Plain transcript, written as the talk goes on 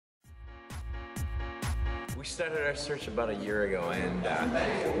We started our search about a year ago,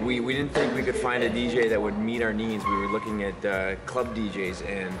 and we didn't think we could find a DJ that would meet our needs. We were looking at club DJs,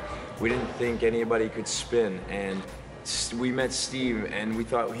 and we didn't think anybody could spin. And we met Steve, and we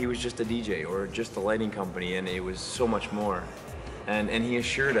thought he was just a DJ or just a lighting company, and it was so much more. And he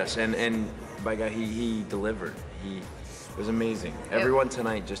assured us, and by God, he delivered. It was amazing. Everyone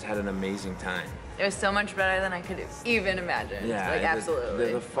tonight just had an amazing time. It was so much better than I could even imagine. Yeah, like,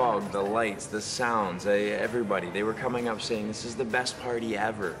 absolutely. The fog, the lights, the sounds, everybody. They were coming up saying, this is the best party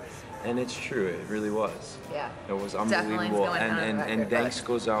ever. And it's true, it really was. Yeah. It was unbelievable. And thanks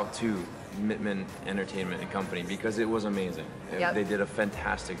goes out to Mittman Entertainment and Company because it was amazing. Yep. They did a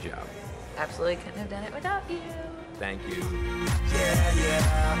fantastic job. Absolutely couldn't have done it without you. Thank you. Yeah,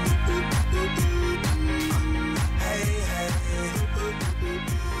 yeah. Hey,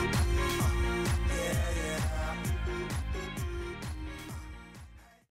 hey.